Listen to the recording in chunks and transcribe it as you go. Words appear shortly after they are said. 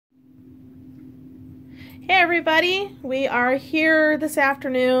Hey everybody, we are here this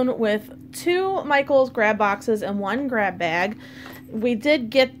afternoon with 2 Michaels grab boxes and 1 grab bag. We did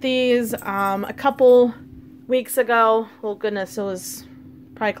get these a couple weeks ago. Well, goodness, it was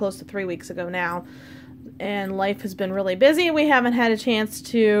probably close to 3 weeks ago now. And life has been really busy. We haven't had a chance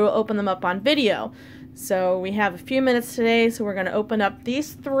to open them up on video. So we have a few minutes today, so we're going to open up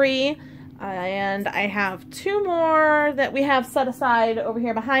these 3. And I have 2 more that we have set aside over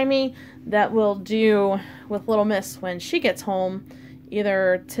here behind me that we'll do with Little Miss when she gets home,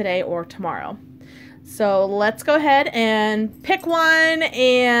 either today or tomorrow. So let's go ahead and pick one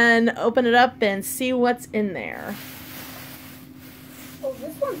and open it up and see what's in there. Oh,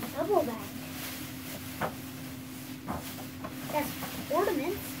 this one's double bag. That's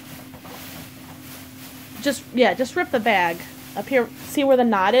ornaments. Just rip the bag. Up here, see where the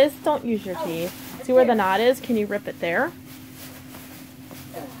knot is? Don't use your teeth. See where the knot is? Can you rip it there?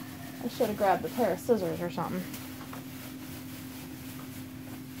 I should have grabbed a pair of scissors or something.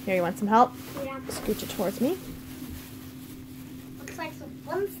 Here, you want some help? Yeah. Scooch it towards me. Looks like some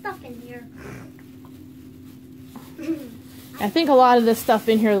fun stuff in here. I think a lot of this stuff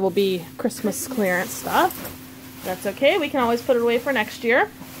in here will be Christmas clearance stuff. That's okay. We can always put it away for next year.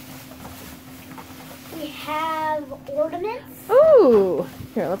 We have ornaments. Ooh!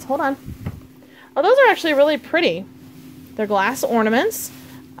 Here, let's hold on. Oh, those are actually really pretty. They're glass ornaments.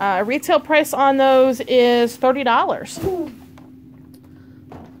 Retail price on those is $30. Ooh.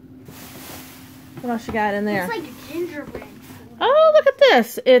 What else you got in there? Looks like a gingerbread. Oh, look at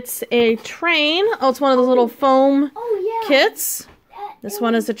this. It's a train. Oh, it's one of those little foam kits. This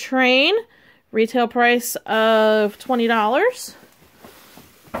one is a train. Retail price of $20.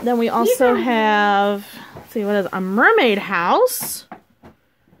 Then we also have, let's see, what is it? A mermaid house.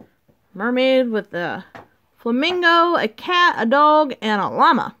 Mermaid with a flamingo, a cat, a dog, and a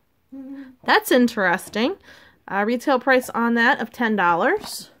llama. That's interesting. Retail price on that of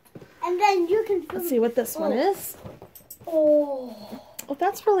 $10. And then you can... Let's see what this one is. Oh,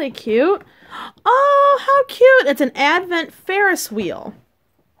 that's really cute. Oh, how cute. It's an Advent Ferris wheel.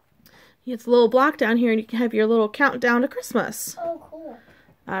 It's a little block down here, and you can have your little countdown to Christmas. Oh, cool.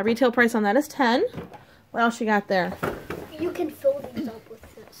 Retail price on that is $10. What else you got there? You can fill these up with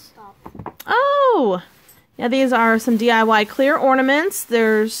this stuff. Oh! Yeah, these are some DIY clear ornaments.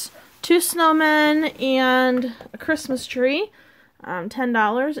 There's 2 snowmen and a Christmas tree.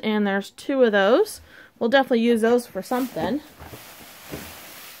 $10, and there's 2 of those. We'll definitely use those for something.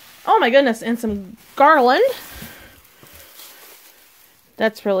 Oh my goodness, and some garland.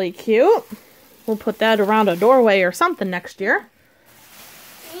 That's really cute. We'll put that around a doorway or something next year.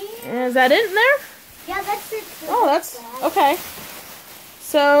 Is that it in there? Yeah, that's it. Oh, that's okay.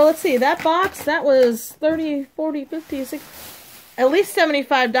 So let's see, that box, that was 30, 40, 50, 60, at least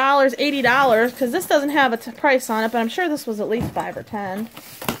 $75, $80, because this doesn't have a price on it, but I'm sure this was at least 5 or 10.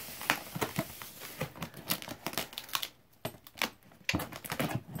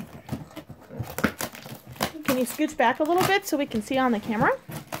 Can you scooch back a little bit so we can see on the camera?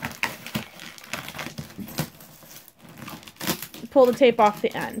 Pull the tape off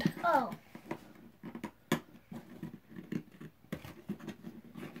the end. Oh.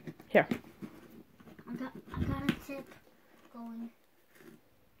 Here. I got a tip going.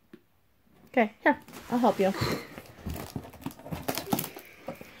 Okay, here. I'll help you.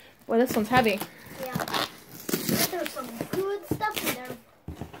 Boy, this one's heavy. Yeah. There's some good stuff in there.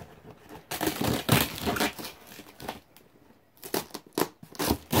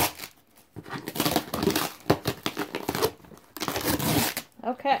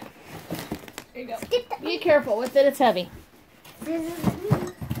 Okay. There you go. Be careful with it, it's heavy.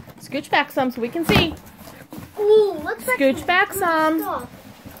 Scooch back some so we can see. Ooh, looks like Scooch back some. stuff.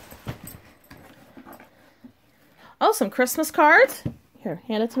 Oh, some Christmas cards. Here,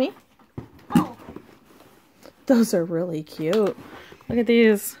 hand it to me. Oh. Those are really cute. Look at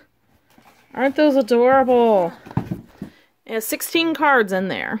these. Aren't those adorable? It has 16 cards in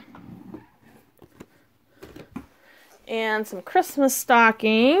there. And some Christmas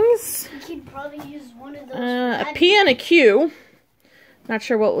stockings. You could probably use one of those. A P and a Q. Not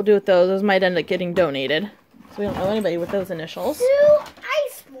sure what we'll do with those. Those might end up getting donated. So we don't know anybody with those initials. 2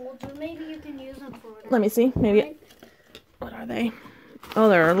 ice molds. Maybe you can use them for it. Let me see. Maybe. What are they? Oh,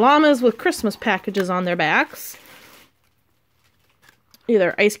 they're llamas with Christmas packages on their backs.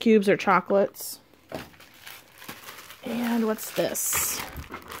 Either ice cubes or chocolates. And what's this?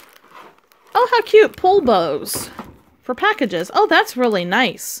 Oh, how cute. Pull bows for packages. Oh, that's really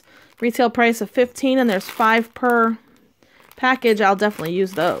nice. Retail price of $15, and there's 5 per package. I'll definitely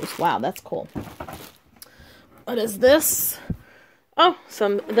use those. Wow, that's cool. What is this? Oh,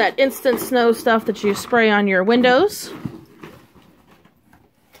 that instant snow stuff that you spray on your windows.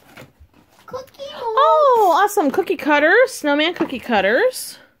 Cookie molds. Oh, awesome. Cookie cutters. Snowman cookie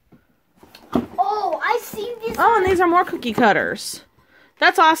cutters. Oh, I've seen these. Oh, and these are more cookie cutters.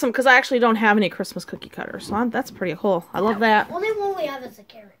 That's awesome because I actually don't have any Christmas cookie cutters. So that's pretty cool. I love that. Only one we have is a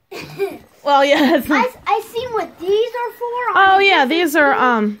carrot. Well, yeah. I seen what these are for. Oh, yeah. These are,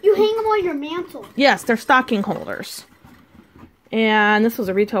 You hang them on your mantle. yes, they're stocking holders. And this was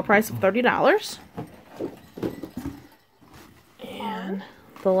a retail price of $30. And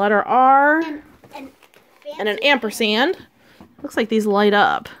the letter R and an ampersand. Looks like these light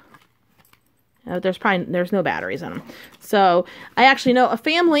up. There's no batteries in them. So I actually know a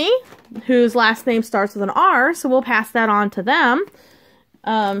family whose last name starts with an R, so we'll pass that on to them.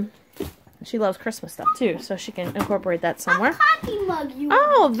 She loves Christmas stuff too, so she can incorporate that somewhere. A coffee mug, you.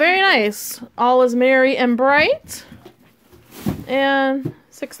 Oh, very nice. All is merry and bright. And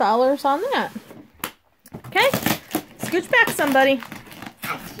 $6 on that. Okay, scooch back somebody.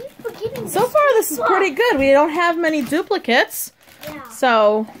 I keep forgetting. So far, this is pretty good. We don't have many duplicates. Yeah.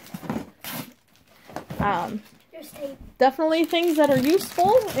 So, There's tape. definitely things that are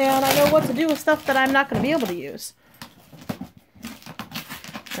useful, and I know what to do with stuff that I'm not going to be able to use.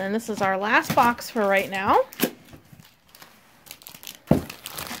 And this is our last box for right now.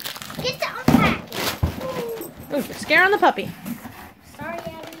 Get to unpacking. Ooh, you're scaring the puppy. Sorry,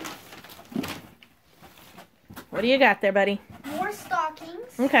 Abby. What do you got there, buddy? More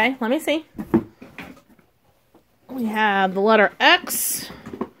stockings. Okay, let me see. We have the letter X,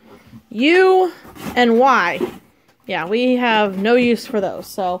 U, and Y. Yeah, we have no use for those.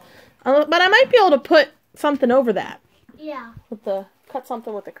 So, but I might be able to put something over that. Yeah. Cut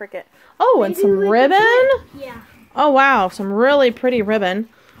something with the Cricut. Oh, and Maybe some we could ribbon. Yeah. Oh, wow, some really pretty ribbon.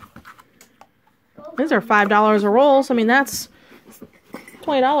 These are $5 a roll. So, I mean, that's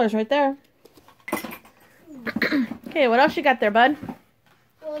 $20 right there. Okay, what else you got there, bud?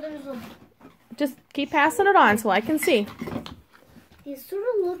 Well, there's a. Just keep passing it on so I can see. These sort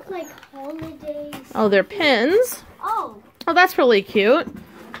of look like holidays. Oh, they're pins. Oh. Oh, that's really cute.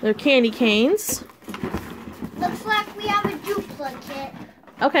 They're candy canes. Looks like we have a duplicate.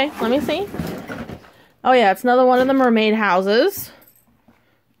 Okay, let me see. Oh, yeah, it's another one of the mermaid houses.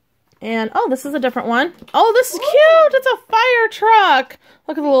 And, oh, this is a different one. Oh, this is cute. It's a fire truck.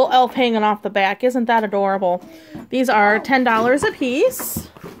 Look at the little elf hanging off the back. Isn't that adorable? These are $10 a piece.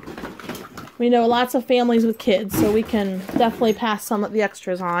 We know lots of families with kids, so we can definitely pass some of the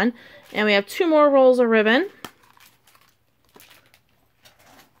extras on. And we have 2 more rolls of ribbon.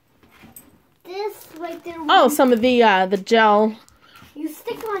 This right there. Oh, some of the gel. You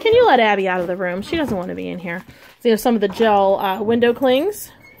stick on. Can you let Abby out of the room? She doesn't want to be in here. So you have some of the gel window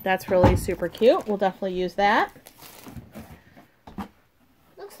clings. That's really super cute. We'll definitely use that.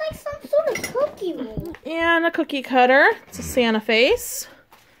 Looks like some sort of cookie mold. And a cookie cutter. It's a Santa face.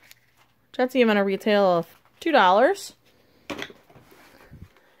 That's even a retail of $2.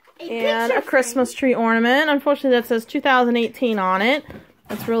 And a Christmas tree ornament. Unfortunately, that says 2018 on it.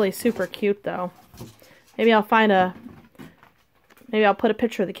 That's really super cute, though. Maybe I'll put a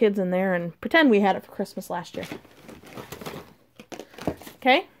picture of the kids in there and pretend we had it for Christmas last year.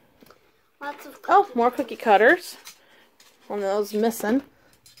 Okay. Lots of. Oh, more cookie cutters. One of those missing.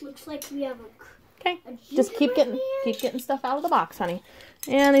 Looks like we have a. Okay. Just keep getting stuff out of the box, honey.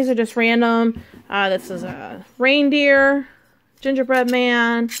 And these are just random. This is a reindeer, gingerbread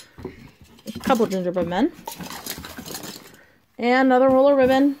man, a couple of gingerbread men, and another roll of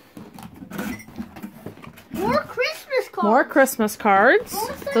ribbon. More Christmas cards. More Christmas cards.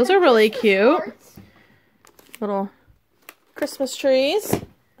 Those are really cute. Cards. Little Christmas trees.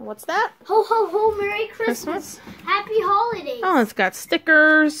 And what's that? Ho ho ho! Merry Christmas. Happy holidays. Oh, it's got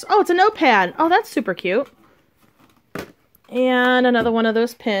stickers. Oh, it's a notepad. Oh, that's super cute. And another one of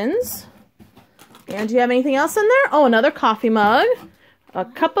those pins. And do you have anything else in there? Oh, another coffee mug. A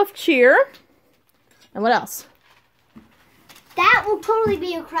cup of cheer. And what else? That will totally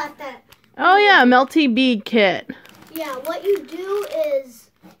be a craft that. Oh, yeah, a melty bead kit. Yeah, what you do is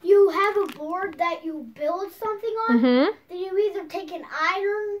you have a board that you build something on. Mm-hmm. Then you either take an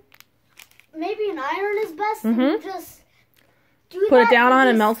iron, maybe an iron is best, Mm-hmm. and you just do Put that, it down on they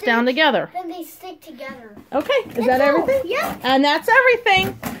and melts stick- down together. Then they stick together. Okay, is that everything? Yeah. And that's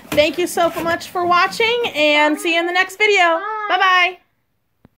everything. Thank you so much for watching, and see you in the next video. Bye. Bye-bye.